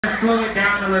Slow it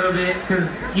down a little bit because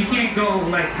you can't go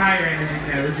like higher energy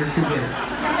there. It's just too big.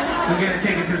 So we're gonna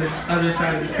take it to the other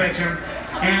side of the spectrum,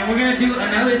 and we're gonna do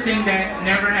another thing that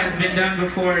never has been done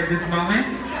before at this moment.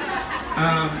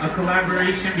 A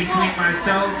collaboration between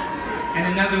myself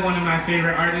and another one of my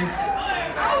favorite artists.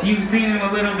 You've seen him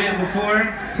a little bit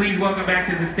before. Please welcome back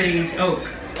to the stage, Oak.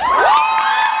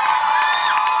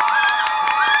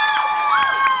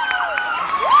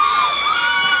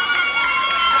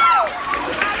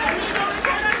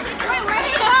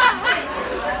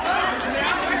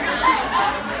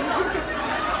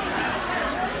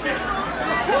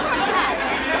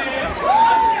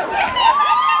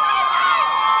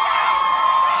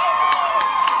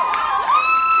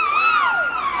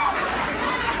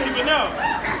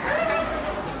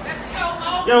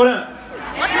 Yo, what up?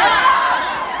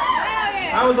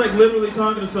 I was like literally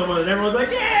talking to someone and everyone's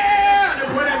like, yeah! And they're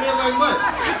pointing at me like, what?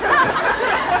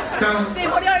 So,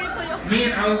 me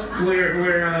and Oak,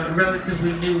 we're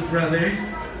relatively new brothers.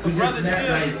 We just met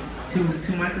like two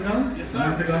months ago? Yes, sir. A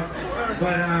month ago. Yes, sir.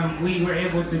 But we were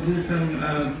able to do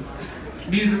some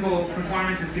musical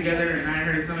performances together, and I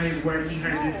heard some of his work. He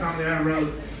heard this song that I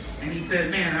wrote, and he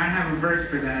said, man, I have a verse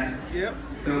for that. Yep.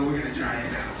 So we're gonna try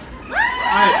it out.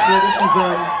 Alright, so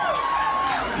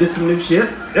this is some new shit.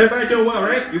 Everybody doing well,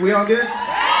 right? We all good?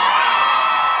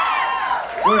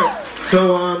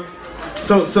 Alright,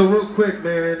 so real quick,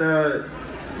 man,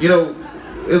 you know,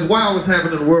 it's wild what's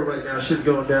happening in the world right now. Shit's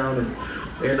going down,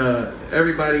 and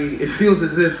everybody, it feels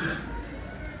as if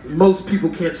most people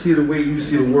can't see the way you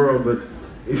see the world, but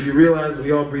if you realize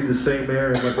we all breathe the same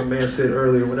air, and like the man said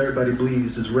earlier, when everybody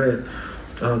bleeds is red,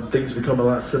 things become a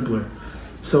lot simpler.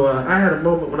 So I had a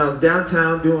moment when I was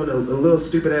downtown doing a little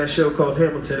stupid ass show called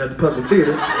Hamilton at the Public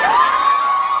Theater. And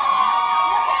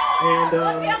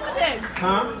What's Hamilton?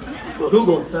 Huh?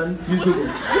 Google, son. Use Google.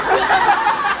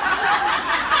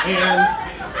 And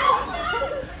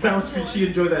that was, she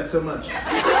enjoyed that so much.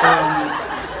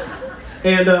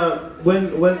 When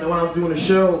I was doing a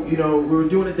show, you know, we were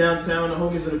doing it downtown. The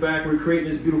homies in the back were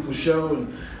creating this beautiful show,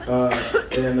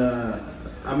 and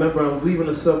I remember I was leaving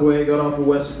the subway, got off of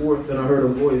West 4th, and I heard a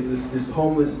voice, this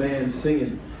homeless man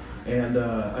singing. And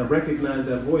I recognized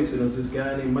that voice, and it was this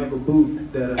guy named Michael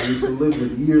Booth that I used to live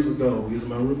with years ago. He was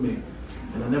my roommate.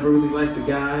 And I never really liked the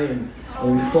guy, and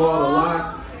we fought a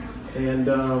lot. And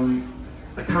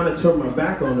I kind of turned my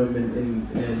back on him, and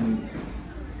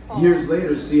years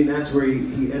later, seeing that's where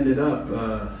he ended up,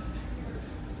 I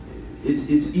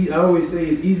always say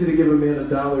it's easy to give a man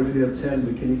 $1 if you have 10,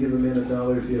 but can you give a man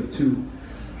 $1 if you have 2?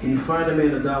 Can you find a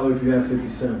man $1 if you have 50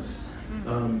 cents?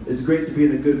 It's great to be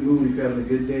in a good mood if you're having a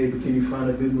good day, but can you find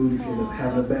a good mood if you're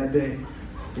having a bad day?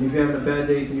 And if you're having a bad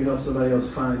day, can you help somebody else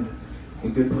find a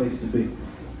good place to be?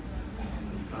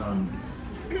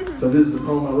 So this is a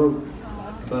poem I wrote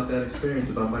about that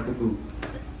experience, about Michael Booth.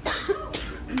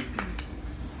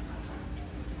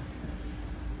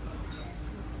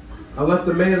 I left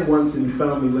a man once and he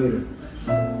found me later.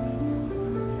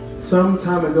 Some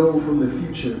time ago from the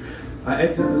future, I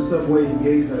exited the subway and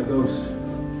gazed at a ghost.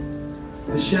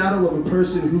 The shadow of a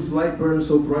person whose light burned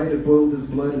so bright it boiled his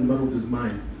blood and muddled his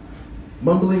mind.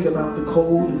 Mumbling about the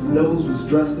cold, his nose was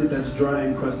dusted, that's dry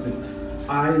and crusted.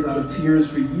 Eyes out of tears,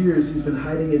 for years he's been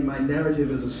hiding in my narrative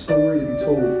as a story to be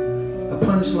told. A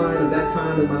punchline of that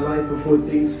time in my life before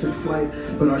things took flight,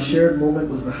 but our shared moment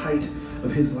was the height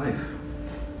of his life.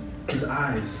 His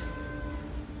eyes,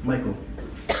 Michael.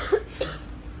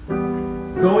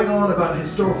 Going on about a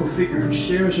historical figure who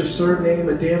shares your surname,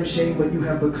 a damn shame what you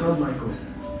have become, Michael.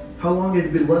 How long have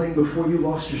you been running before you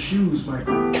lost your shoes,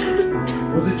 Michael?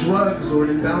 Was it drugs or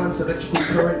an imbalance of electrical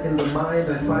current in the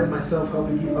mind? I find myself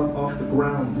helping you up off the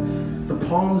ground. The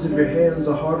palms of your hands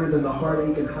are harder than the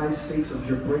heartache and high stakes of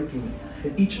your breaking.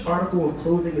 And each article of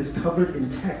clothing is covered in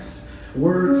text.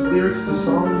 Words, lyrics to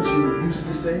songs you used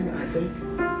to sing, I think.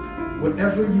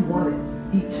 Whatever you want to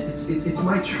eat, it's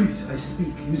my treat, I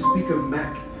speak. You speak of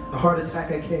Mac, a heart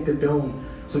attack I can't condone,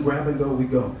 so grab and go we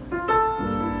go.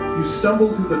 You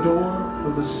stumble through the door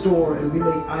of the store and we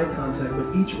make eye contact,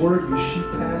 but each word you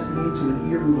shoot past me to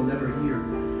an ear we will never hear.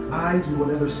 Eyes we will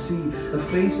never see, a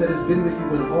face that has been with you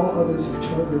when all others have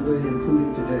turned away,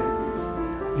 including today.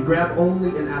 You grab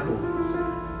only an apple.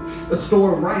 A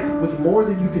store ripe with more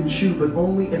than you can chew, but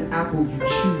only an apple you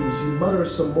choose. You mutter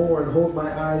some more and hold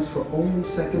my eyes for only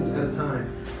seconds at a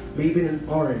time. Maybe an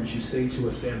orange, you say to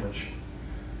a sandwich.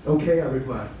 Okay, I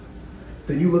reply.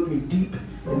 Then you look me deep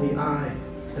in the eye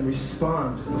and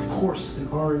respond, of course, an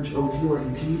orange, oh, you are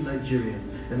indeed Nigerian,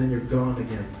 and then you're gone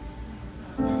again.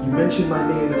 You mention my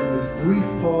name, and in this brief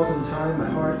pause in time, my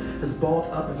heart has balled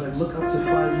up as I look up to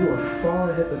find you are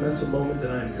far ahead of the mental moment that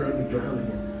I am currently drowning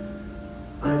in.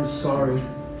 I'm sorry,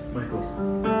 Michael.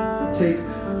 Take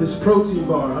this protein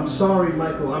bar. I'm sorry,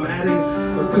 Michael. I'm adding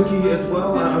a cookie as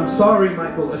well. I'm sorry,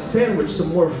 Michael. A sandwich,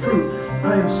 some more fruit.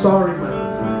 I am sorry, Michael.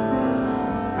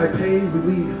 I pay, we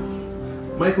leave.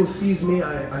 Michael sees me,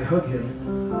 I hug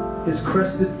him. His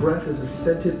crested breath is a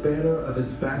scented banner of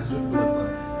his bastard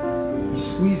bloodline. He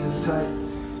squeezes tight.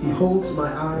 He holds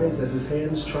my eyes as his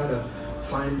hands try to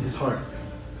find his heart.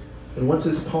 And once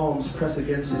his palms press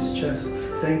against his chest,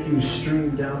 thank you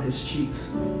stream down his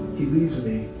cheeks. He leaves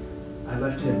me. I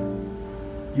left him.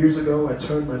 Years ago, I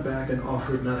turned my back and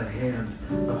offered not a hand,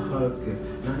 a hug,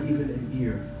 not even an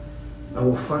ear. I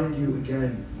will find you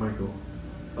again, Michael.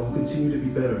 I will continue to be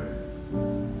better.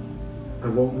 I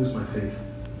won't lose my faith.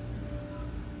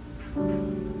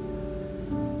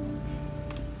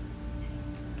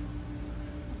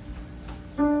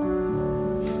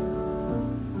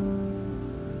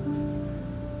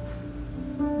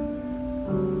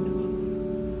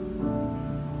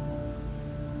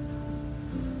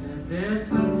 There's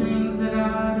some things that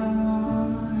I don't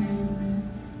want to admit,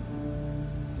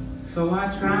 so I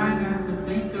try not to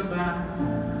think about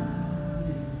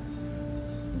it.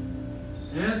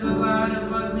 There's a lot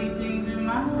of ugly things in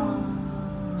my heart,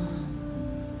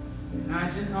 and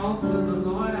I just hope to the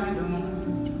Lord I don't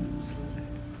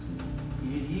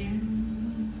hear.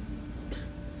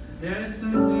 There's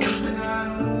some things that I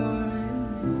don't want to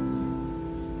admit,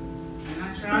 and I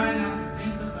try not to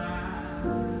think about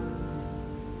it.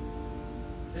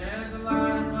 There's a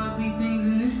lot of ugly things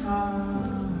in this heart,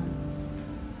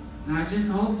 and I just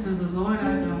hope to the Lord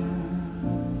I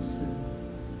don't slip.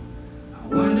 I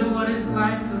wonder what it's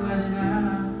like to let it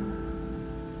out,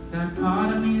 that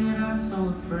part of me that I'm so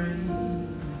afraid.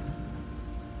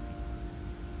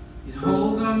 It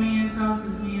holds on me and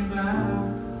tosses me about.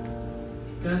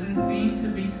 It doesn't seem to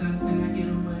be something I get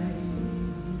away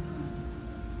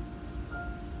from.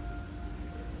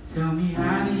 Tell me,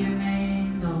 how do you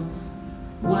name those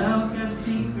well-kept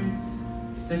secrets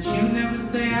that you never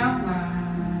say out loud?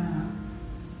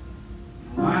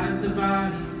 And why does the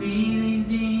body see these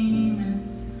demons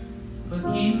but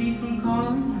keep me from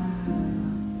calling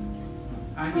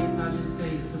out? I guess I'll just say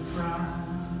it's a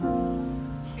process,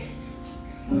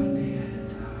 one day at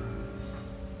a time.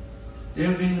 There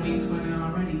have been weeks when I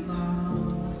already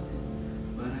lost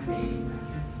it, but I came back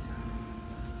every time.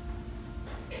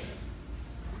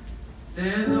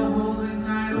 There's a whole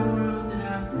entire world that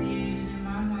I've created in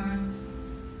my mind,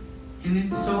 and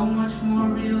it's so much more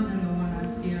real than the one I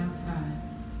see outside.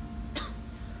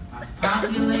 I've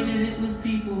populated it with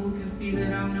people who can see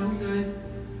that I'm no good,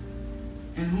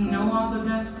 and who know all the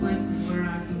best places where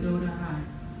I can go to hide.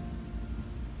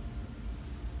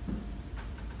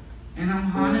 And I'm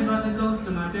haunted by the ghost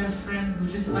of my best friend who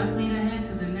just left me to head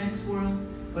to the next world,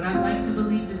 but I'd like to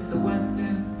believe it's the West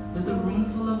End with a room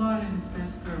full of art and his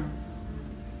best girl.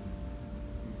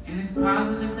 And it's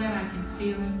positive that I can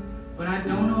feel him, but I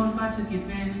don't know if I took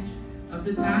advantage of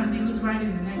the times he was right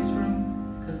in the next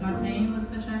room, cause my pain was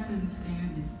such I couldn't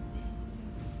stand it.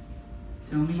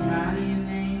 Tell me, how do you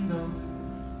name those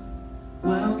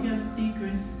well-kept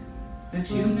secrets that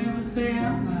you never say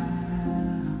out loud?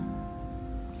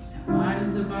 And why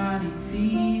does the body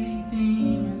see these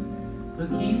demons but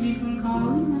keep me from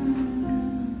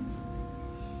calling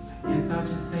out? I guess I'll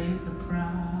just say it's a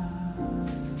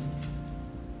process,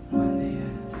 one day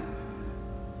at a time.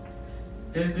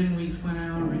 There have been weeks when I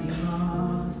already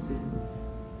lost it,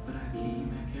 but I came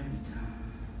back every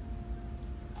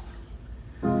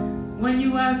time. When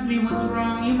you ask me what's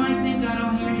wrong, you might think I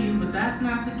don't hear you, but that's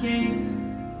not the case.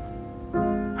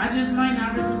 I just might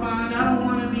not respond. I don't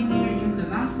want to be near you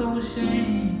because I'm so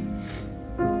ashamed.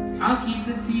 I'll keep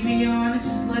the TV on and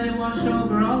just let it wash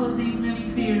over all of these many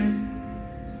fears,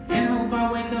 and hope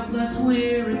I wake up less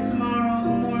weary tomorrow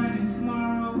morning.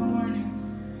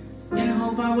 And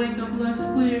hope I wake up less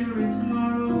weary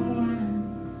tomorrow morning.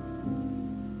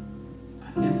 I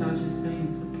guess I'll just say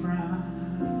it's a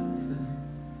process,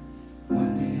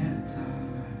 one day at a time.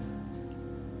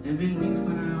 There've been weeks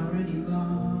when I already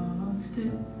lost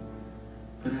it,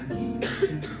 but I came back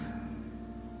every time.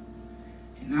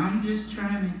 And I'm just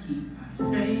trying to keep my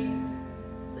faith,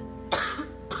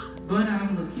 but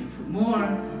I'm looking for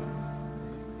more,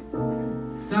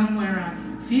 somewhere I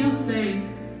can feel safe.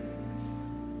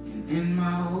 In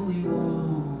my holy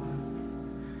war,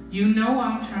 you know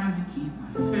I'm trying to keep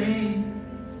my faith,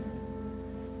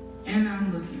 and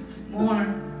I'm looking for more,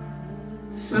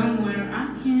 somewhere I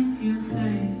can feel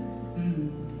safe.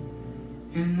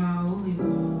 In my holy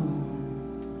war.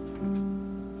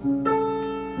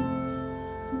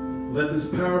 Let this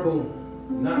parable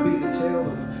not be the tale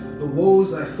of the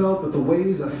woes I felt, but the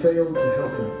ways I failed to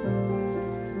help him.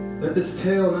 Let this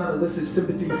tale not elicit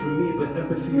sympathy from me, but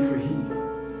empathy for he.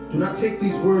 Do not take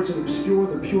these words and obscure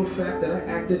the pure fact that I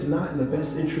acted not in the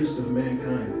best interest of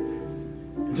mankind.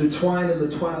 Intertwined in the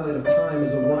twilight of time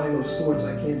is a rhyme of sorts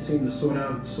I can't seem to sort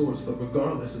out its source, but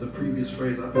regardless of the previous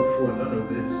phrase I put forth, I know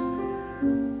this.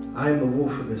 I am the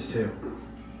wolf in this tale.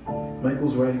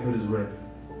 Michael's riding hood is red.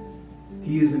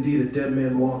 He is indeed a dead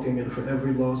man walking, and for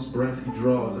every lost breath he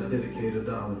draws, I dedicate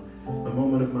 $1. A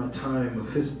moment of my time, a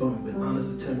fist bump, an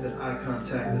honest attempt at eye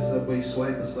contact, a subway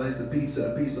swipe, a slice of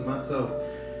pizza, a piece of myself,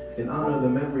 in honor of the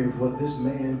memory of what this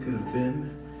man could have been,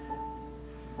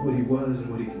 what he was,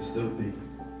 and what he can still be.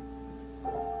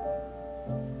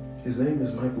 His name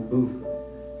is Michael Booth.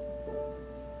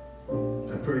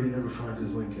 I pray he never finds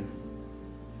his Lincoln.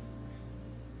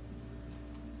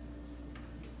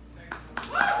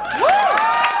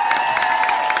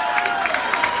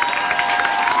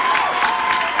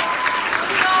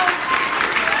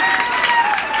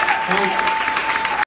 Thank you.